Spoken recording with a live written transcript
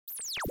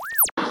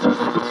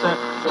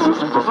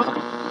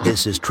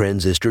This is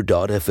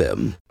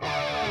Transistor.fm.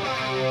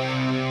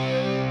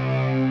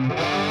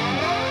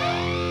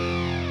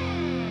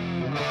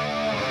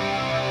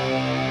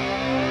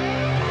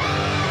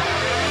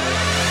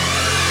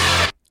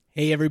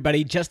 Hey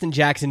everybody, Justin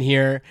Jackson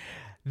here.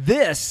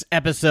 This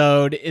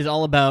episode is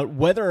all about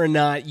whether or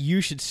not you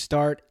should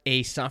start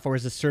a software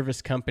as a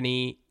service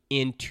company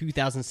in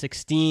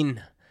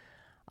 2016.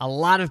 A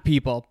lot of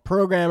people,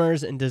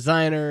 programmers and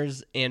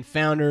designers and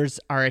founders,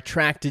 are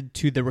attracted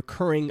to the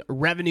recurring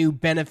revenue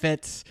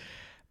benefits,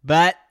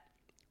 but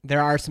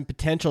there are some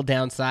potential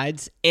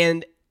downsides.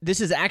 And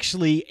this is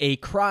actually a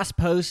cross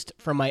post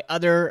from my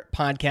other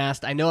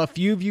podcast. I know a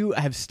few of you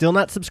have still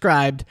not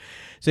subscribed.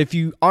 So if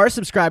you are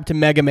subscribed to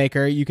Mega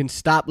Maker, you can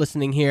stop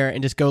listening here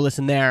and just go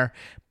listen there.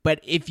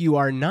 But if you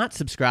are not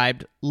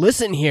subscribed,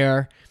 listen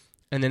here.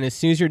 And then as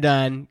soon as you're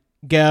done,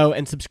 go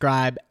and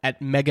subscribe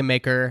at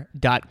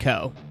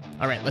megamaker.co.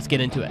 All right, let's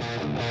get into it.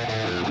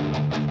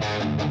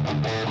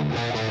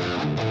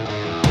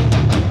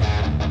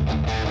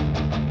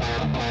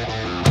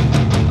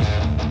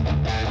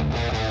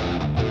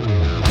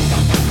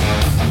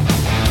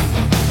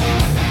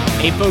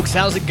 Hey folks,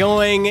 how's it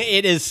going?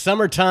 It is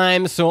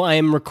summertime, so I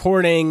am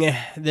recording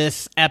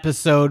this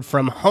episode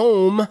from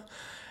home,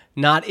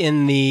 not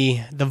in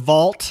the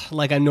vault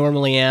like I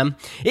normally am.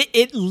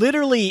 It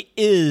literally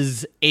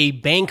is a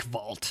bank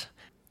vault.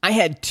 I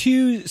had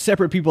two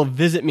separate people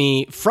visit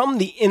me from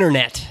the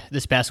internet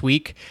this past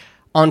week.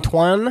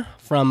 Antoine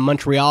from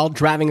Montreal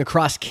driving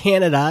across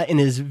Canada in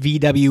his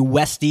VW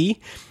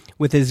Westie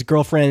with his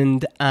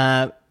girlfriend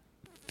Frédéric.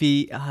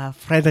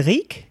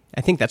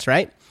 I think that's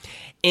right.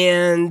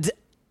 And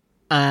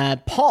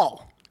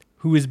Paul,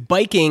 who is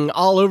biking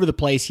all over the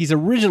place. He's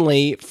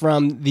originally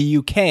from the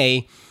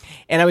UK.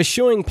 And I was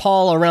showing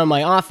Paul around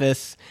my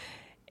office,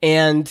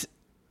 and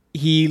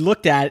he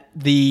looked at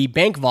the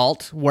bank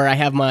vault where I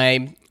have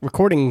my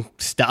recording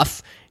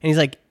stuff, and he's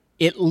like,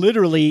 it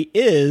literally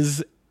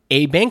is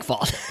a bank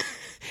vault.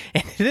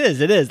 And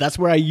it is. That's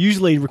where I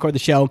usually record the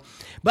show.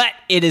 But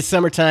it is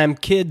summertime.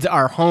 Kids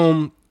are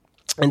home.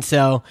 And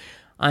so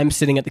I'm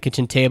sitting at the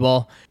kitchen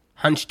table,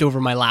 hunched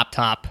over my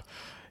laptop,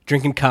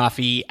 drinking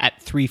coffee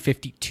at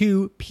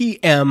 3:52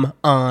 p.m.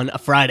 on a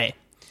Friday.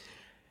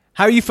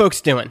 How are you folks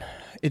doing?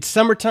 It's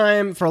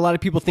summertime. For a lot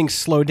of people, things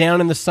slow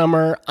down in the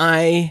summer.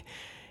 I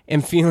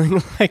am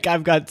feeling like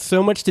I've got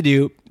so much to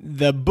do.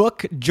 The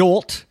book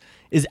Jolt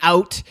is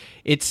out.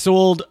 It's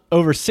sold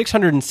over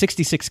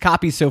 666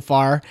 copies so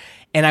far,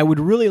 and I would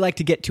really like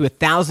to get to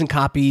 1,000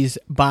 copies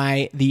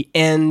by the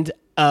end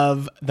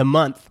of the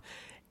month.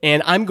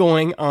 And I'm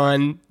going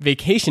on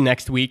vacation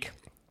next week.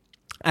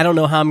 I don't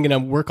know how I'm going to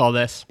work all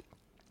this.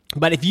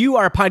 But if you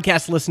are a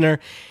podcast listener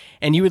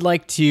and you would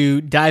like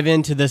to dive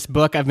into this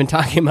book I've been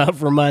talking about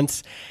for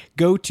months,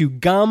 go to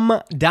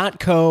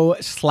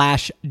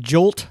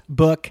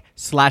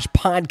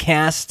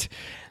gum.co/joltbook/podcast.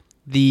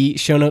 The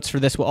show notes for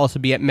this will also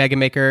be at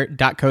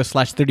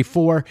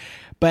megamaker.co/34.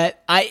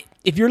 But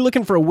if you're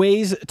looking for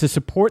ways to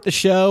support the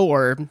show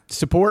or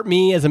support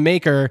me as a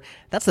maker,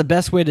 that's the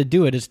best way to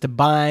do it, is to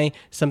buy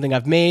something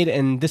I've made.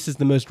 And this is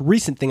the most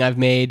recent thing I've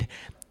made,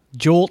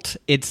 Jolt.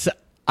 It's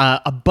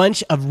a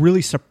bunch of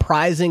really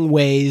surprising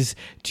ways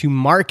to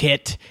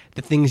market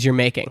the things you're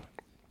making.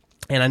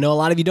 And I know a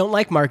lot of you don't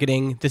like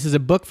marketing. This is a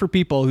book for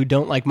people who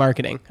don't like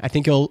marketing. I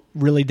think you'll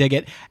really dig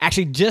it.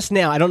 Actually, just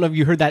now, I don't know if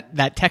you heard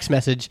that text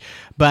message,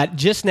 but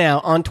just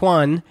now,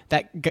 Antoine,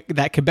 that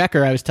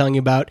Quebecer I was telling you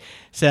about,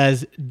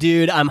 says,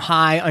 dude, I'm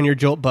high on your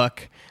Jolt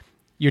book.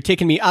 You're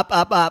taking me up,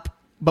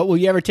 but will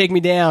you ever take me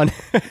down?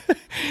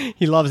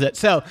 He loves it.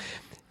 So,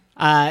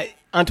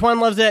 Antoine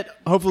loves it.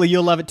 Hopefully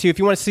you'll love it too. If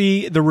you want to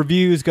see the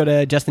reviews, go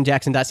to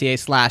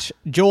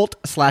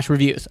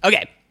justinjackson.ca/jolt/reviews.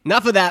 Okay,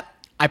 enough of that.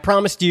 I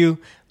promised you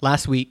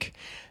last week.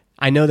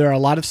 I know there are a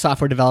lot of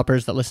software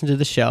developers that listen to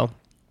the show,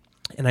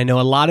 and I know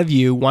a lot of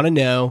you want to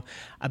know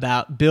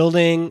about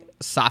building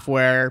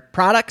software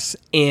products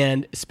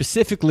and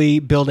specifically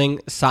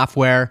building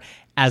software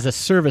as a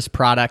service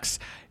products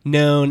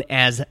known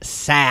as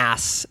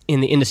SaaS in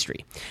the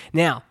industry.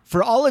 Now,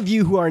 for all of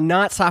you who are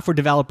not software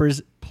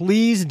developers,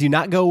 please do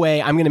not go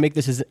away. I'm going to make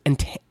this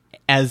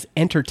as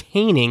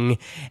entertaining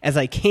as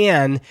I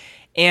can.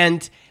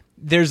 And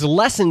there's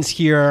lessons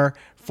here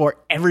for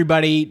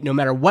everybody, no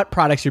matter what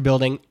products you're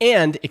building.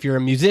 And if you're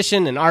a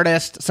musician, an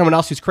artist, someone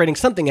else who's creating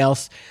something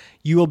else,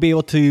 you will be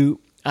able to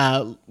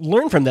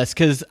learn from this,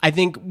 because I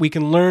think we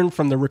can learn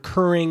from the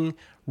recurring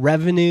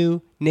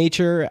revenue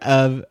nature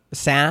of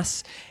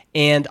SaaS.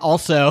 And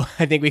also,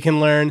 I think we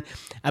can learn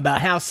about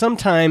how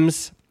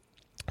sometimes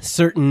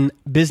certain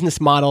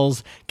business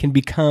models can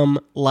become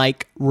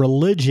like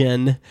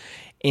religion,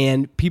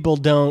 and people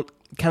don't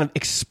kind of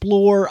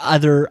explore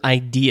other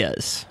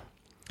ideas.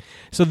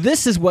 So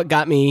this is what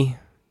got me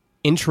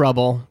in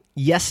trouble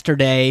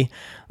yesterday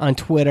on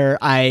Twitter.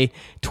 I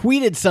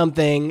tweeted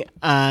something,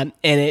 and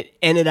it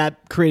ended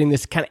up creating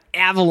this kind of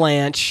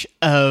avalanche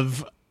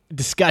of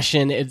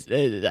discussion. It's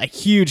a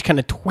huge kind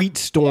of tweet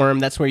storm.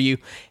 That's where I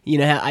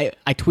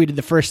tweeted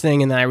the first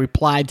thing and then I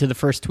replied to the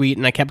first tweet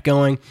and I kept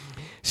going.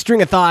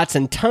 String of thoughts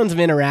and tons of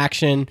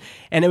interaction.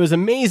 And it was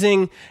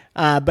amazing,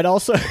 but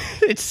also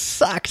it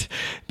sucked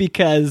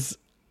because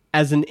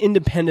as an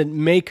independent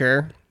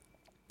maker,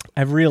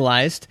 I've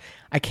realized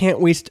I can't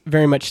waste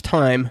very much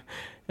time.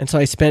 And so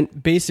I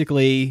spent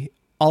basically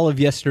all of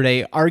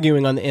yesterday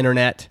arguing on the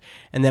internet,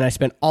 and then I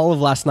spent all of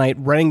last night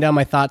writing down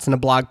my thoughts in a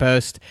blog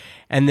post,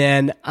 and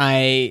then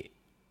I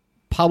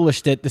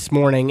published it this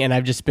morning, and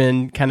I've just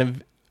been kind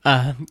of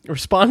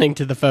responding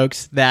to the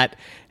folks that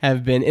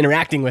have been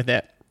interacting with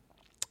it.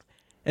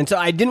 And so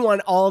I didn't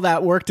want all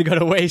that work to go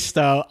to waste,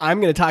 so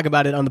I'm going to talk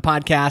about it on the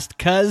podcast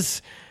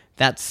because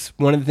that's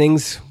one of the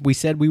things we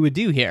said we would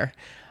do here.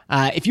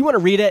 If you want to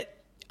read it,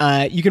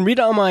 you can read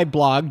it on my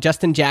blog,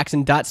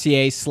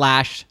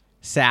 justinjackson.ca/SaaS,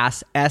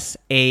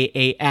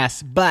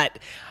 SAAS, but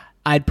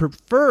I'd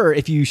prefer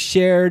if you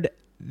shared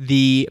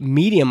the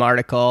Medium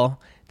article.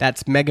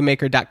 That's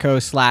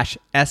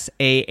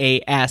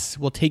megamaker.co/SAAS.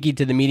 Will take you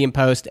to the Medium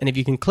post, and if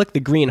you can click the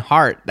green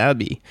heart, that would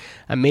be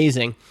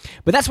amazing.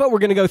 But that's what we're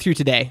going to go through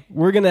today.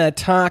 We're going to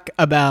talk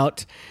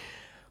about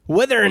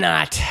whether or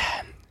not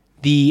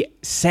the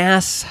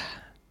SaaS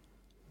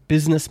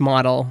business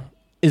model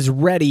is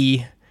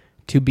ready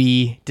to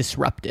be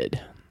disrupted.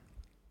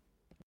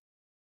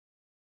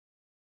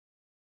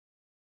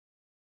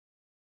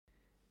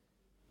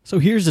 So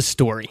here's the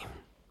story.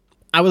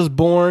 I was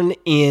born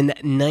in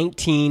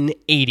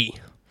 1980,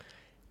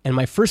 and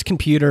my first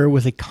computer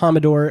was a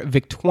Commodore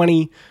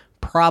VIC-20,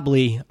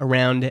 probably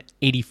around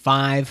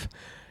 85.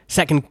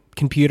 Second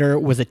computer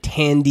was a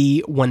Tandy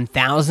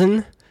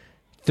 1000.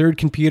 Third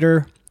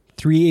computer,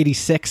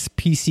 386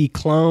 PC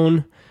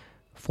clone.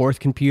 Fourth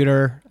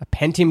computer, a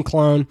Pentium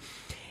clone.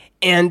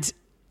 And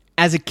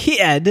as a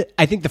kid,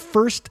 I think the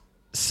first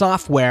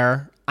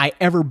software I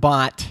ever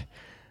bought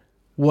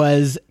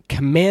was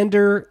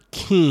Commander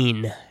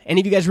Keen. Any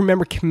of you guys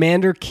remember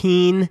Commander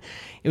Keen?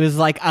 It was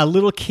like a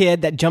little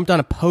kid that jumped on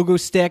a pogo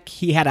stick.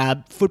 He had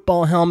a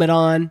football helmet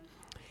on.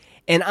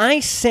 And I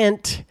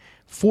sent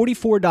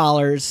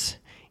 $44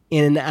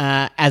 in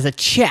as a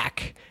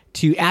check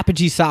to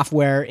Apogee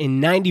Software in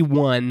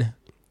 91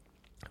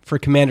 for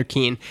Commander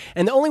Keen.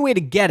 And the only way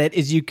to get it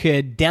is you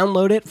could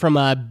download it from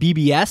a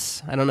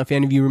BBS. I don't know if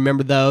any of you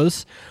remember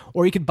those.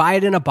 Or you could buy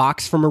it in a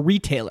box from a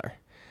retailer.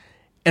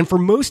 And for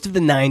most of the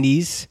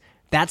 90s,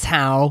 that's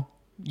how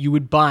you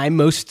would buy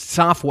most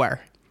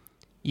software.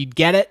 You'd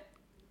get it,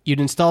 you'd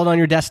install it on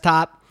your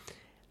desktop.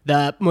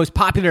 The most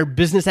popular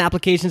business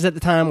applications at the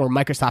time were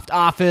Microsoft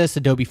Office,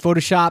 Adobe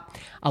Photoshop.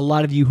 A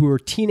lot of you who were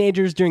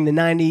teenagers during the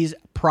 90s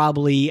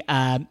probably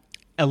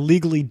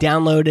illegally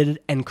downloaded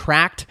and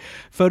cracked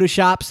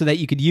Photoshop so that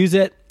you could use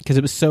it because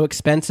it was so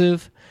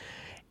expensive.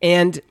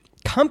 And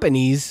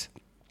companies,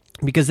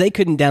 because they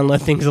couldn't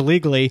download things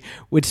illegally,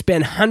 would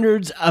spend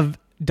hundreds of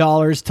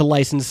dollars to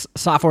license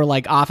software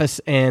like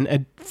Office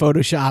and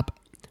Photoshop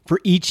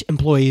for each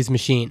employee's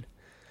machine.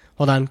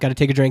 Hold on, got to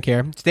take a drink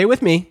here. Stay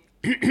with me.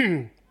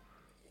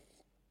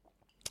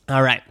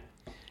 All right.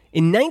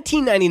 In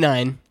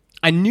 1999,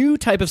 a new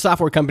type of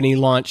software company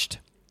launched,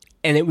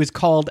 and it was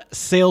called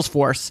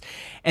Salesforce.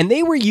 And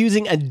they were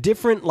using a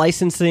different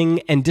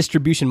licensing and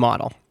distribution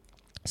model,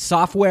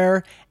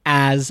 software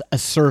as a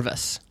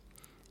service.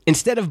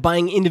 Instead of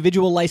buying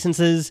individual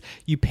licenses,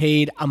 you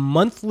paid a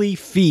monthly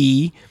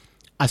fee,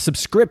 a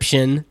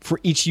subscription for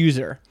each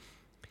user.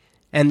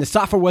 And the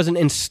software wasn't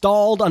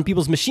installed on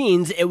people's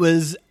machines. It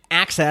was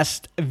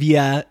accessed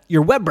via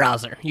your web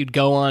browser. You'd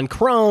go on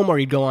Chrome or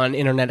you'd go on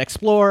Internet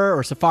Explorer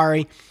or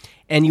Safari,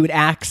 and you would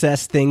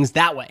access things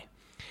that way.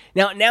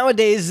 Now,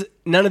 nowadays,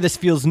 none of this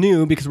feels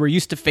new because we're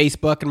used to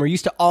Facebook and we're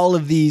used to all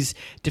of these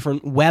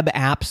different web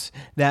apps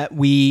that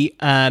we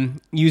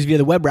use via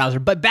the web browser.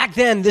 But back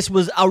then, this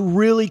was a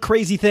really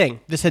crazy thing.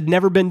 This had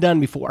never been done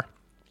before.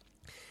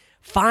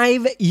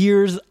 5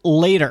 years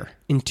later,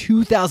 in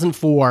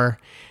 2004,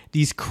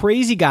 these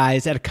crazy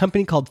guys at a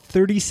company called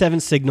 37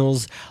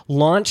 Signals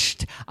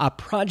launched a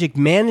project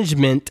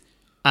management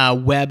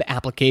web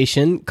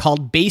application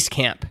called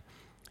Basecamp.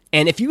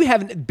 And if you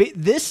haven't,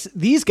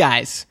 these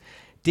guys,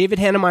 David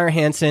Hannemeyer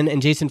Hansen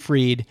and Jason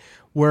Fried,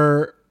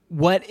 were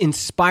what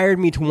inspired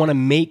me to want to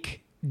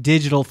make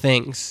digital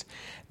things.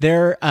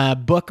 Their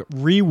book,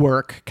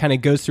 Rework, kind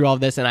of goes through all of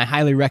this, and I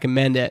highly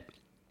recommend it.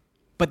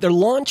 But their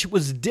launch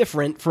was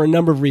different for a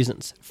number of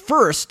reasons.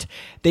 First,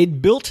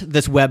 they'd built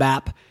this web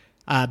app,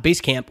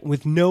 Basecamp,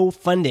 with no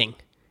funding.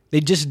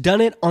 They'd just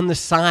done it on the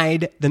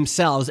side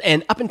themselves.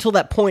 And up until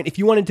that point, if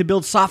you wanted to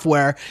build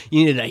software,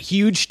 you needed a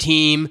huge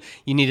team.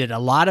 You needed a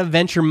lot of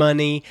venture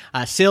money.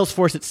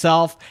 Salesforce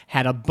itself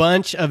had a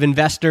bunch of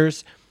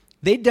investors.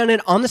 They'd done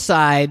it on the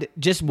side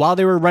just while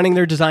they were running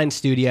their design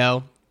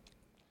studio.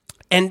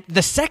 And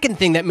the second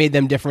thing that made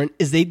them different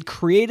is they'd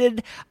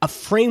created a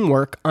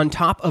framework on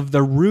top of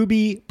the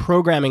Ruby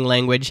programming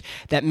language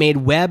that made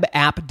web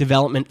app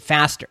development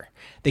faster.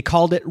 They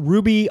called it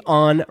Ruby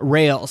on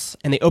Rails,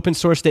 and they open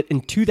sourced it in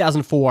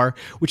 2004,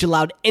 which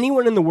allowed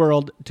anyone in the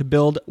world to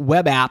build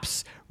web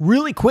apps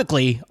really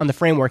quickly on the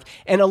framework.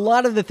 And a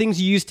lot of the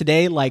things you use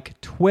today, like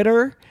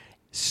Twitter,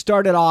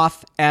 started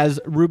off as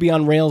Ruby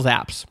on Rails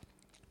apps.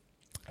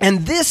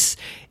 And this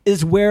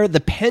is where the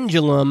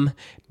pendulum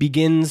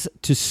begins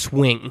to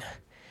swing.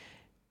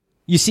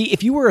 You see,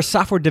 if you were a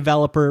software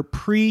developer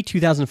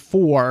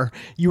pre-2004,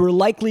 you were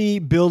likely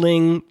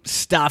building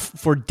stuff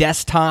for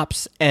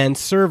desktops and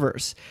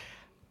servers.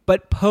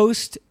 But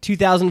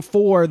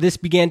post-2004, this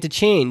began to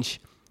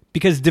change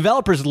because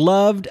developers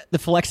loved the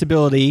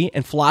flexibility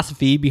and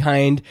philosophy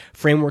behind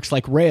frameworks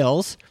like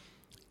Rails,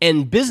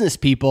 and business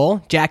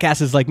people,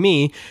 jackasses like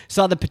me,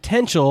 saw the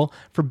potential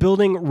for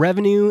building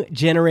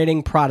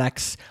revenue-generating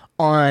products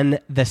on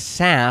the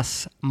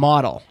SaaS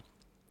model.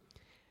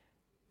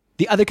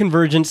 The other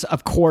convergence,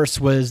 of course,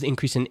 was the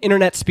increase in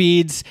internet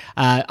speeds.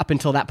 Up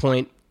until that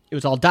point, it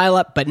was all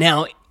dial-up, but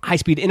now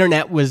high-speed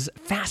internet was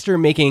faster,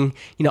 making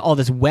all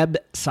this web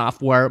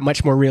software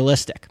much more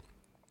realistic.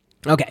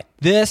 Okay,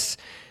 this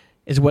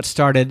is what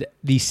started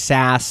the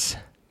SaaS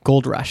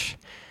gold rush.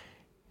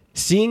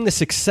 Seeing the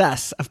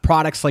success of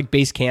products like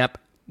Basecamp,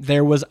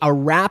 there was a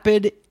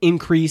rapid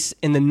increase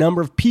in the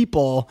number of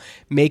people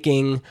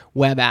making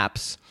web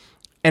apps.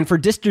 And for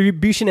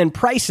distribution and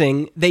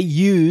pricing, they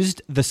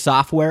used the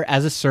software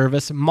as a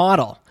service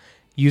model.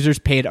 Users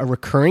paid a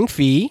recurring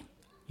fee,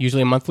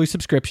 usually a monthly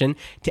subscription,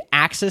 to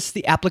access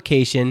the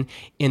application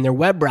in their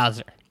web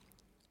browser.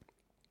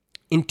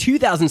 In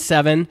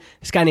 2007,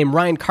 this guy named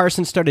Ryan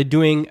Carson started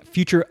doing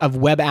Future of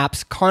Web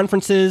Apps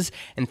conferences,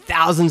 and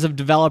thousands of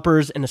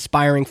developers and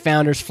aspiring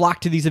founders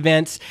flocked to these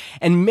events.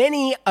 And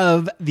many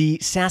of the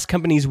SaaS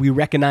companies we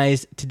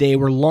recognize today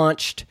were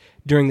launched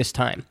during this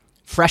time.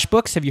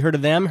 FreshBooks, have you heard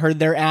of them? Heard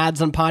their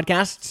ads on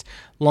podcasts?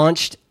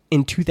 Launched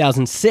in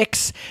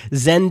 2006.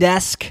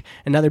 Zendesk,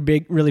 another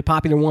big, really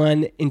popular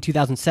one, in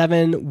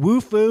 2007.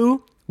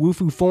 Wufoo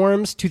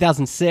Forms,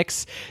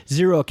 2006.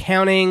 Zero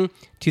Accounting,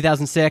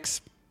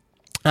 2006.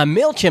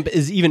 MailChimp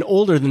is even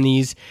older than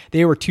these.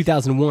 They were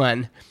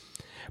 2001.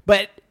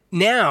 But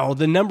now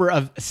the number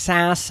of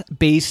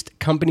SaaS-based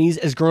companies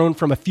has grown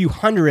from a few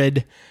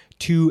hundred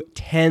to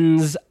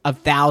tens of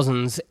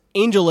thousands.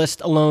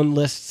 AngelList alone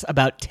lists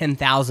about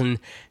 10,000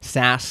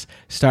 SaaS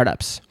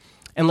startups.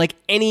 And like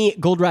any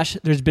gold rush,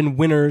 there's been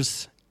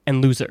winners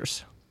and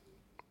losers.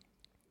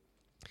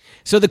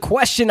 So the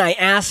question I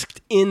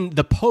asked in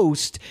the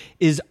post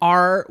is,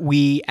 are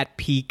we at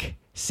peak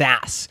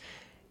SaaS?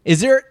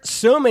 Is there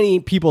so many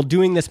people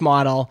doing this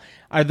model?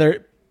 Are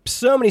there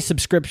so many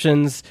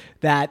subscriptions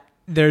that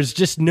there's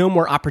just no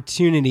more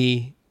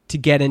opportunity to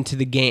get into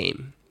the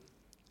game?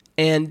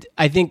 And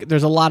I think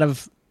there's a lot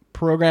of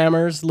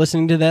programmers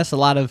listening to this, a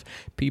lot of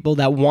people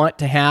that want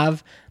to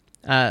have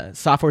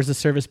software as a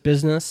service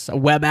business, a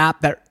web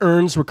app that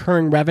earns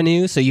recurring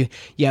revenue. So you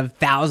have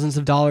thousands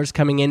of dollars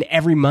coming in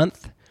every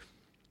month.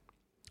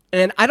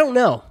 And I don't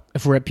know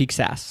if we're at peak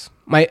SaaS.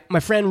 My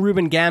friend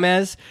Ruben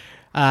Gamez,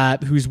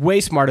 who's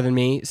way smarter than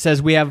me,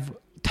 says we have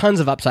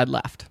tons of upside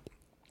left.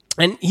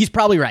 And he's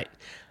probably right.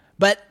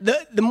 But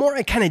the more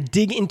I kind of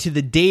dig into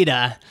the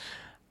data,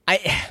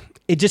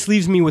 it just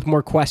leaves me with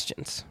more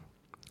questions.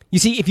 You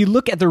see, if you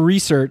look at the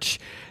research,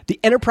 the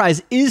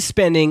enterprise is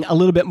spending a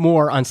little bit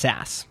more on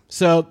SaaS.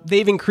 So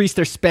they've increased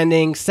their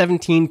spending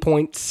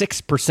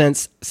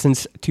 17.6%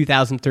 since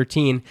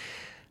 2013.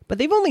 But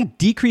they've only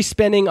decreased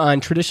spending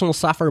on traditional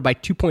software by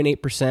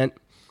 2.8%.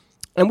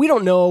 And we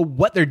don't know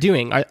what they're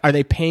doing. Are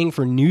they paying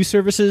for new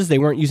services they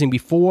weren't using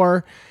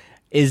before?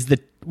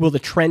 Will the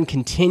trend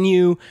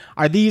continue?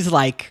 Are these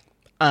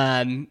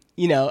are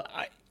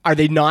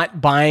they not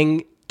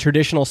buying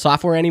traditional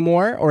software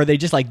anymore? Or are they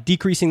just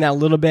decreasing that a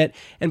little bit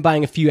and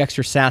buying a few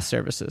extra SaaS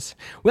services?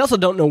 We also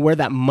don't know where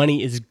that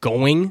money is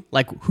going.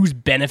 Who's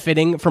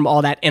benefiting from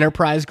all that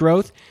enterprise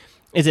growth?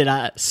 Is it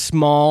a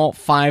small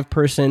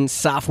 5-person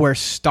software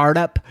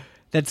startup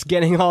that's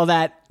getting all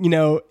that,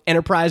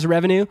 enterprise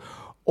revenue?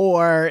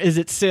 Or is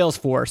it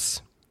Salesforce,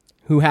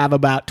 who have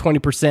about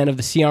 20% of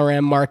the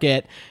CRM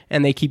market,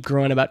 and they keep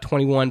growing about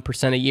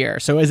 21% a year?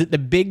 So is it the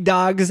big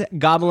dogs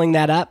gobbling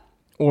that up,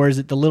 or is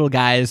it the little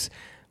guys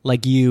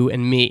like you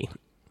and me?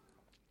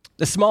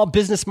 The small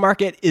business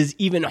market is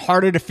even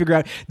harder to figure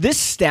out. This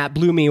stat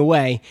blew me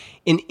away.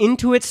 In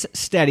Intuit's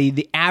study,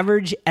 the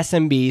average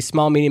SMB,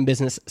 small medium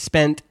business,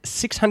 spent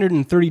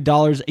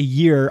 $630 a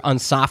year on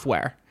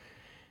software.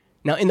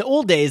 Now, in the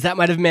old days, that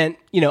might have meant,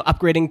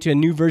 upgrading to a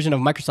new version of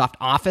Microsoft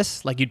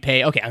Office. You'd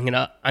pay, okay, I'm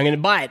gonna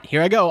buy it.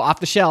 Here I go, off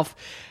the shelf.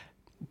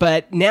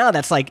 But now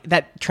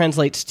that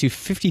translates to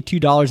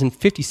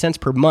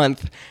 $52.50 per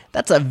month.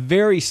 That's a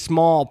very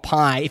small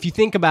pie. If you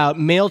think about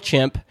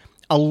MailChimp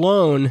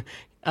alone,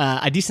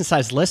 a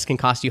decent-sized list can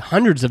cost you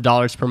hundreds of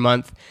dollars per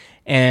month,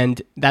 and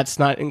that's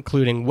not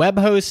including web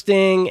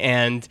hosting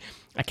and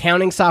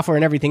accounting software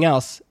and everything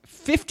else.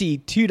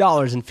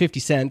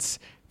 $52.50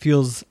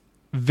 feels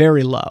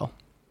very low.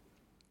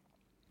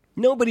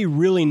 Nobody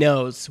really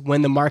knows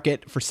when the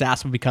market for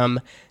SaaS will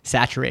become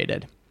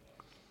saturated.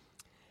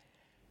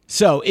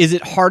 So, is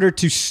it harder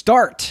to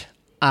start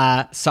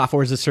a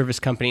software as a service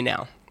company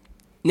now?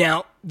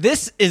 Now,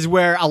 this is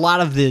where a lot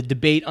of the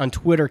debate on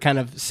Twitter kind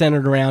of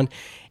centered around.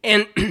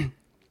 And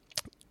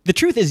the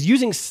truth is,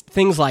 using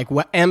things like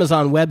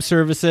Amazon Web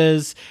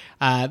Services,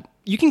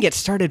 you can get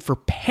started for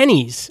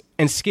pennies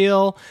and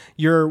scale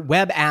your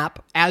web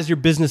app as your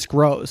business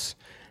grows.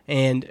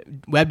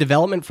 And web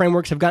development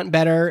frameworks have gotten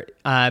better.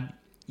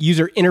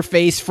 User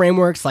interface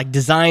frameworks like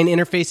design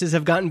interfaces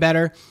have gotten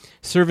better.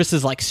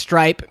 Services like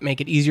Stripe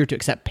make it easier to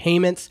accept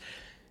payments.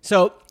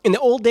 So in the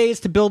old days,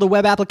 to build a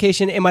web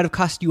application, it might have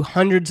cost you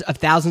hundreds of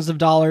thousands of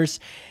dollars.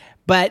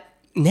 But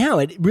now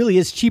it really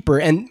is cheaper.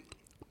 And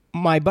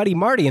my buddy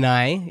Marty and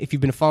I, if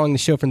you've been following the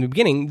show from the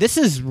beginning, this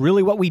is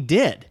really what we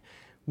did.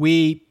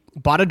 We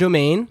bought a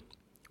domain.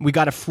 We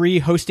got a free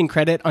hosting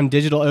credit on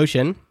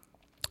DigitalOcean.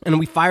 And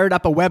we fired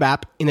up a web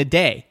app in a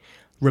day,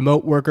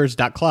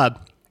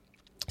 remoteworkers.club.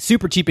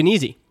 Super cheap and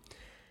easy.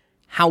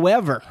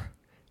 However,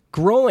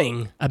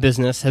 growing a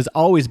business has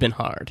always been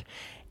hard.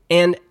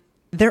 And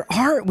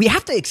we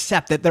have to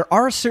accept that there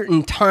are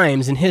certain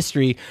times in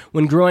history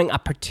when growing a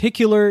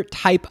particular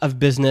type of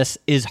business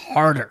is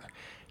harder.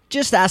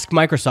 Just ask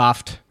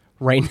Microsoft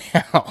right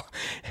now.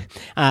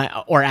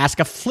 Or ask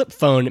a flip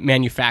phone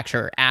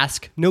manufacturer.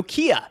 Ask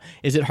Nokia.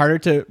 Is it harder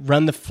to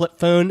run the flip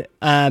phone,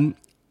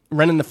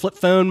 running the flip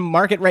phone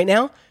market right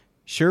now?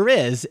 Sure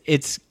is.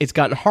 It's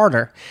gotten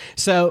harder.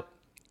 So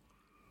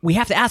we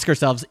have to ask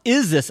ourselves,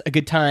 is this a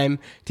good time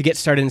to get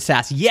started in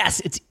SaaS? Yes,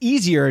 it's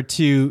easier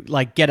to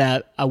get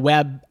a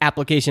web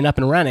application up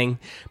and running,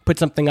 put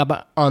something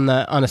up on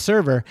a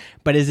server,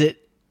 but is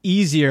it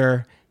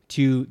easier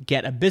to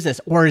get a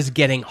business, or is it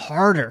getting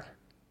harder?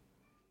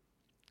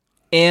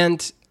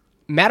 And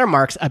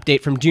Mattermark's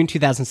update from June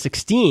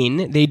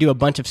 2016, they do a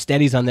bunch of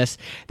studies on this.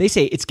 They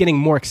say it's getting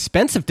more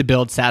expensive to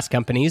build SaaS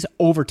companies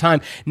over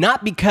time,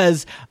 not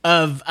because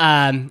of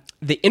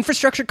the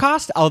infrastructure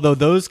cost, although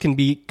those can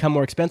become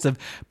more expensive,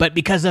 but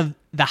because of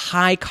the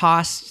high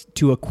costs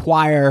to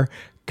acquire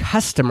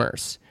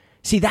customers.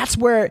 See, that's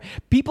where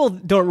people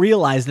don't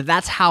realize that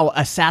that's how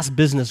a SaaS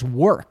business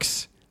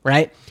works,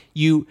 right?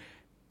 You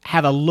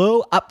have a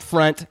low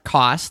upfront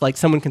cost, like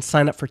someone can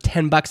sign up for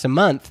 $10 a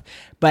month,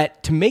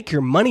 but to make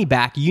your money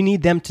back, you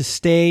need them to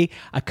stay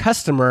a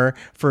customer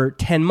for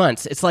 10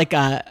 months. It's like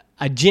a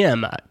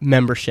gym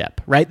membership,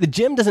 right? The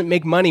gym doesn't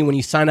make money when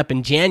you sign up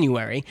in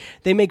January.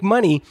 They make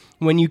money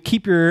when you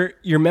keep your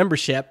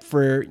membership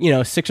for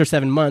 6 or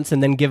 7 months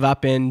and then give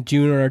up in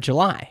June or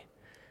July.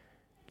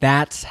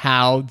 That's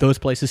how those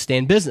places stay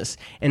in business.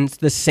 And it's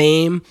the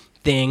same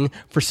thing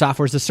for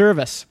software as a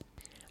service.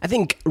 I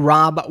think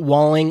Rob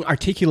Walling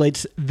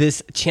articulates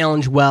this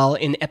challenge well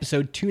in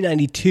episode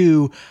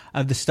 292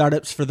 of the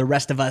Startups for the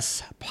Rest of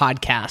Us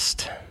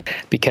podcast.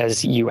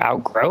 Because you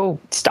outgrow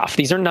stuff.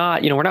 These are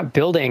not, we're not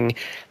building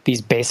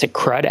these basic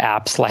CRUD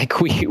apps like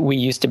we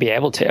used to be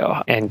able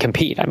to and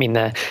compete. I mean,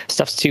 the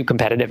stuff's too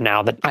competitive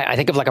now that I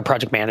think of like a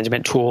project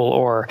management tool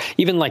or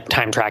even like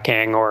time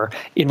tracking or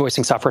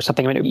invoicing software or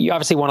something. I mean, you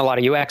obviously want a lot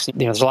of UX.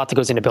 There's a lot that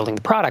goes into building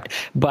the product,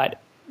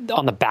 but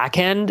on the back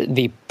end,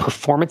 the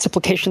performance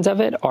implications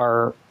of it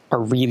are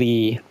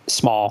really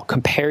small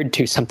compared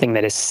to something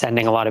that is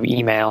sending a lot of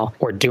email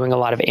or doing a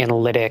lot of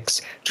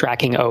analytics,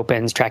 tracking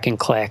opens, tracking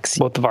clicks.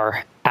 Both of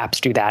our apps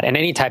do that. And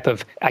any type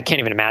of, I can't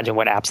even imagine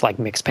what apps like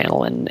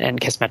Mixpanel and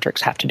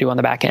Kissmetrics have to do on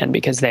the back end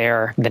because they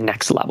are the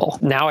next level.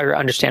 Now I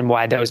understand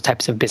why those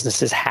types of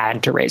businesses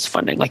had to raise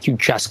funding. Like you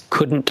just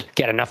couldn't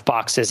get enough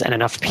boxes and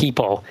enough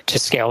people to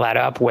scale that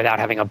up without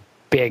having a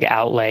big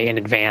outlay in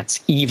advance,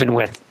 even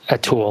with a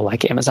tool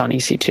like Amazon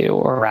EC2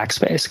 or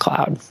Rackspace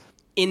Cloud.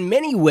 In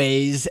many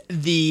ways,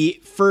 the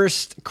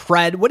first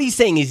CRUD, what he's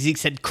saying is he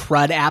said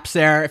CRUD apps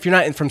there. If you're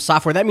not from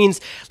software, that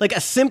means like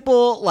a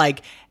simple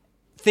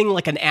thing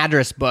like an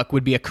address book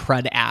would be a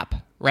CRUD app,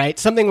 right?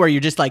 Something where you're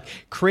just like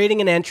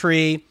creating an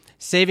entry,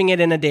 saving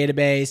it in a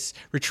database,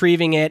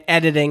 retrieving it,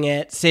 editing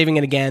it, saving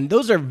it again.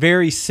 Those are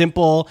very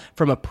simple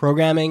from a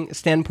programming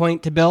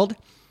standpoint to build.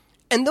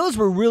 And those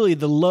were really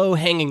the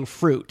low-hanging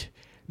fruit.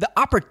 The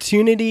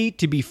opportunity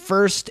to be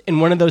first in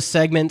one of those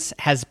segments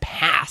has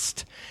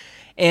passed.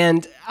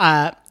 And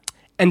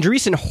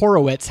Andreessen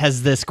Horowitz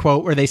has this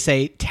quote where they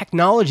say,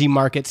 technology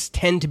markets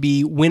tend to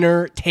be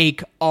winner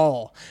take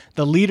all.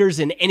 The leaders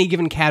in any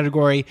given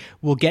category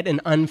will get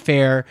an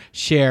unfair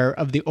share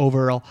of the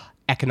overall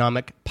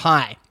economic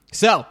pie.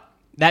 So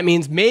that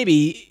means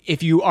maybe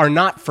if you are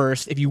not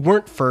first, if you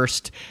weren't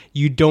first,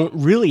 you don't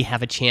really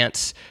have a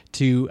chance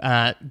to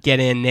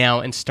get in now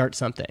and start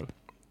something.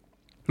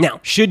 Now,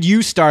 should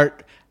you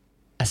start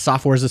a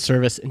software as a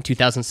service in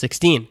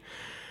 2016?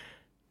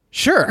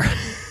 Sure.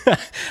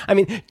 I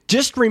mean,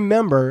 just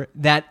remember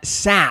that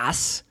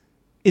SaaS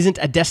isn't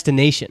a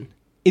destination.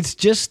 It's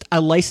just a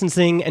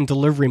licensing and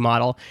delivery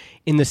model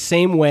in the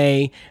same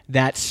way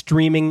that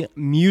streaming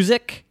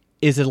music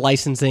is a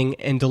licensing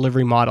and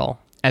delivery model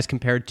as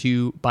compared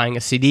to buying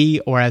a CD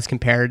or as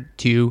compared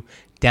to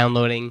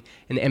downloading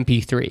an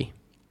MP3.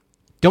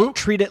 Don't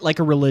treat it like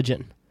a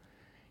religion.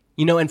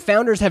 And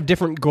founders have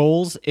different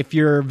goals. If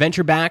you're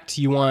venture-backed,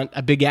 you want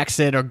a big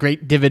exit or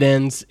great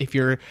dividends. If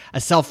you're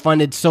a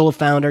self-funded solo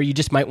founder, you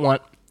just might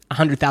want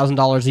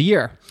 $100,000 a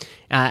year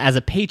as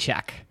a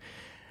paycheck.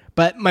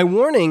 But my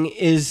warning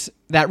is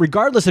that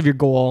regardless of your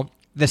goal,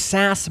 the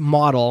SaaS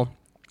model,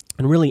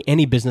 and really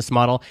any business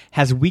model,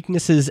 has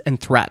weaknesses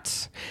and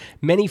threats.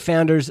 Many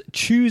founders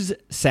choose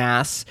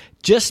SaaS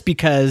just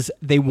because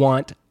they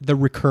want the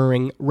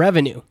recurring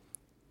revenue.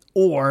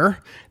 Or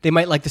they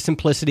might like the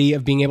simplicity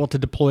of being able to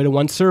deploy to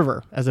one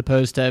server as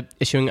opposed to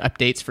issuing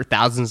updates for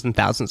thousands and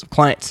thousands of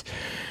clients.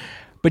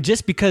 But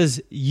just because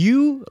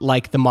you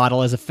like the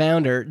model as a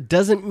founder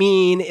doesn't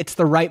mean it's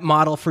the right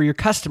model for your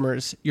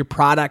customers, your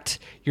product,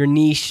 your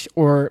niche,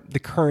 or the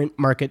current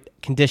market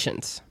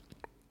conditions.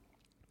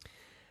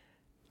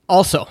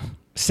 Also,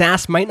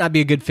 SaaS might not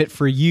be a good fit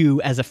for you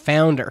as a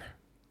founder.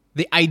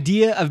 The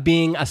idea of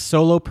being a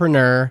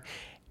solopreneur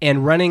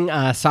and running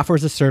software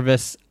as a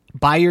service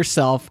by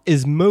yourself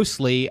is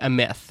mostly a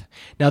myth.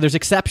 Now, there's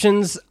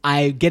exceptions.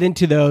 I get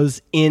into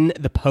those in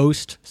the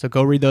post, so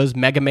go read those,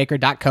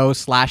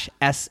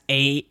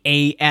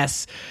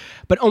 megamaker.co/SAAS.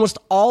 But almost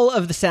all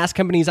of the SaaS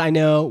companies I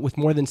know with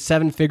more than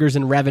 7 figures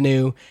in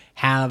revenue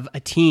have a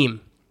team.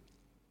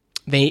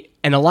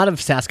 And a lot of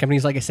SaaS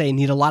companies, like I say,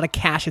 need a lot of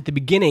cash at the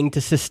beginning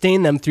to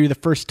sustain them through the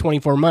first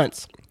 24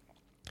 months.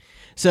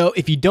 So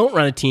if you don't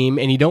run a team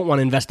and you don't want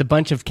to invest a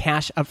bunch of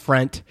cash up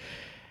front,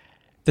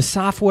 the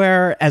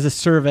software as a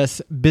service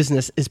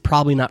business is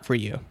probably not for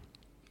you.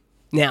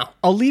 Now,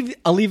 I'll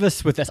leave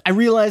us with this. I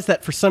realize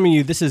that for some of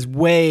you, this is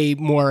way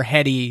more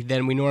heady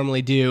than we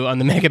normally do on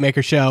the Mega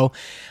Maker Show.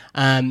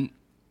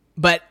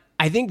 But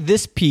I think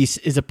this piece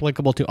is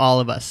applicable to all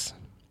of us,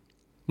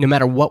 no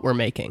matter what we're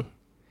making.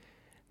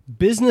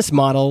 Business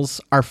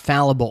models are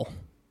fallible.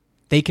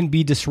 They can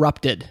be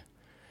disrupted.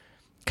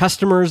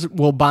 Customers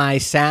will buy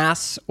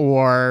SaaS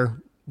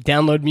or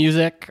download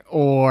music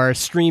or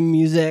stream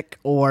music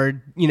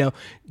or,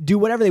 do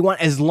whatever they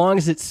want as long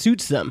as it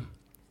suits them.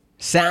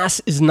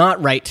 SaaS is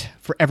not right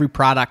for every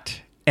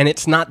product, and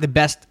it's not the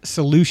best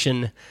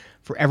solution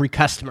for every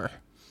customer.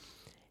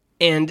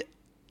 And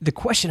the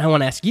question I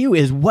want to ask you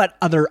is, what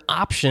other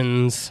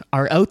options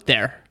are out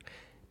there?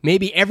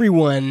 Maybe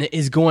everyone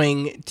is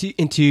going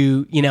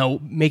into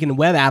making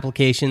web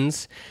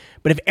applications,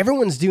 but if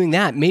everyone's doing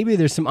that, maybe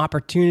there's some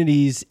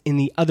opportunities in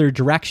the other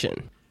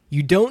direction.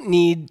 You don't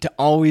need to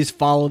always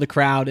follow the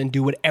crowd and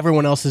do what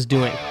everyone else is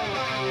doing.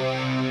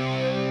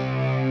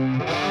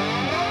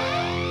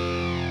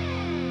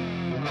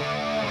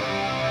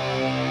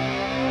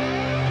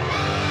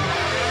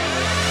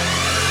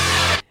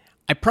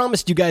 I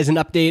promised you guys an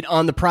update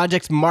on the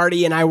projects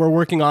Marty and I were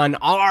working on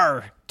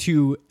our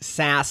 2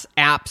 SaaS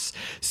apps.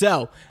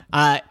 So,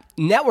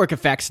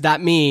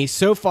 NetworkEffects.me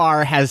so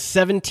far has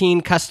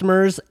 17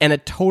 customers and a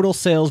total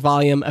sales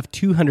volume of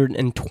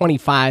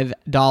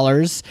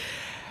 $225.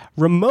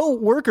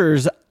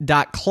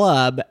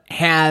 RemoteWorkers.club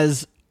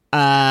has,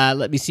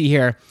 has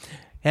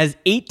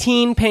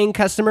 18 paying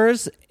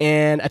customers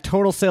and a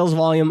total sales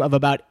volume of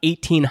about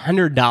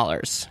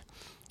 $1,800.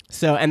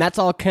 So, and that's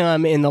all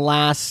come in the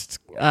last,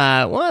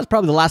 it's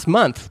probably the last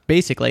month,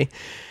 basically.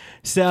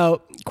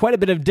 So, quite a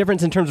bit of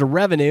difference in terms of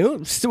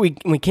revenue. So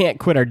we can't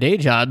quit our day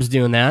jobs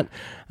doing that.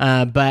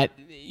 But,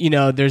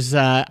 there's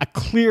a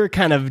clear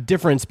kind of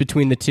difference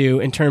between the two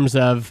in terms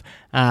of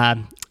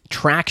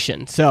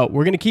traction. So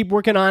we're going to keep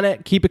working on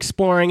it, keep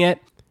exploring it.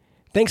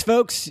 Thanks,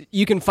 folks.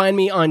 You can find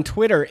me on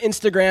Twitter,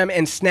 Instagram,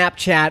 and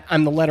Snapchat.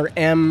 I'm the letter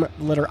M,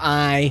 letter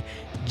I,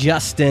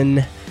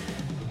 Justin.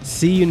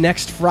 See you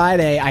next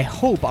Friday. I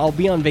hope I'll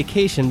be on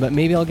vacation, but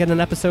maybe I'll get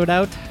an episode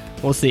out.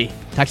 We'll see.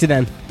 Talk to you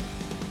then.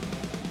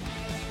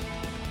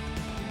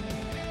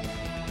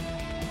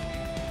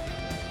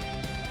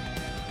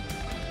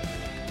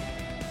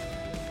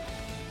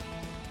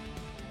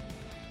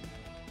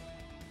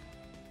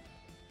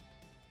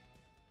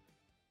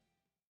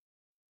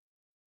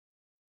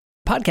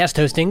 Podcast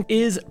hosting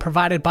is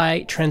provided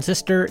by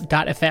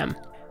Transistor.fm.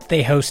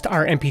 They host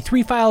our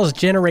MP3 files,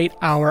 generate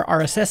our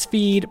RSS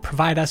feed,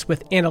 provide us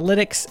with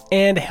analytics,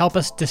 and help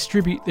us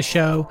distribute the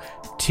show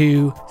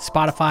to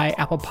Spotify,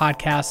 Apple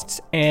Podcasts,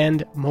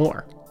 and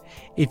more.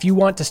 If you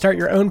want to start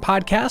your own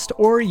podcast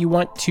or you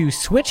want to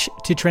switch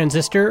to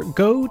Transistor,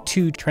 go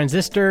to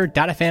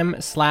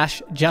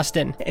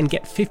transistor.fm/Justin and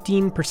get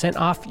 15%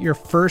 off your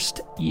first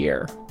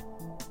year.